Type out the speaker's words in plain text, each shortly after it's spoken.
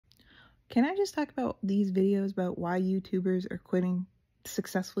Can I just talk about these videos about why YouTubers are quitting?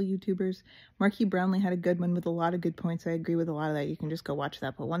 Successful YouTubers. Marky Brownlee had a good one with a lot of good points. I agree with a lot of that. You can just go watch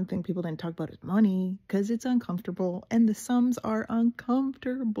that. But one thing people didn't talk about is money, because it's uncomfortable and the sums are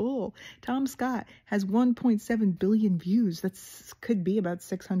uncomfortable. Tom Scott has 1.7 billion views. That's could be about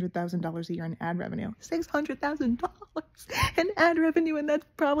 $600,000 a year in ad revenue. $600,000 in ad revenue, and that's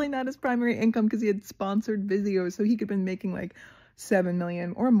probably not his primary income because he had sponsored videos, so he could have been making like $7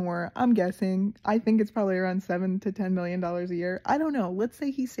 million or more. I'm guessing. I think it's probably around $7 to $10 million a year. I don't know. Let's say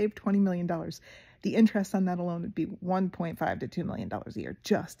he saved $20 million. The interest on that alone would be $1.5 to $2 million a year.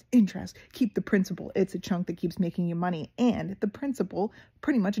 Just interest. Keep the principal. It's a chunk that keeps making you money. And the principal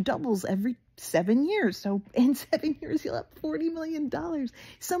pretty much doubles every 7 years. So in 7 years, you'll have $40 million.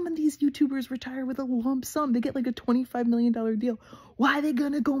 Some of these YouTubers retire with a lump sum. They get like a $25 million deal. Why are they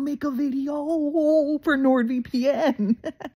gonna go make a video for NordVPN?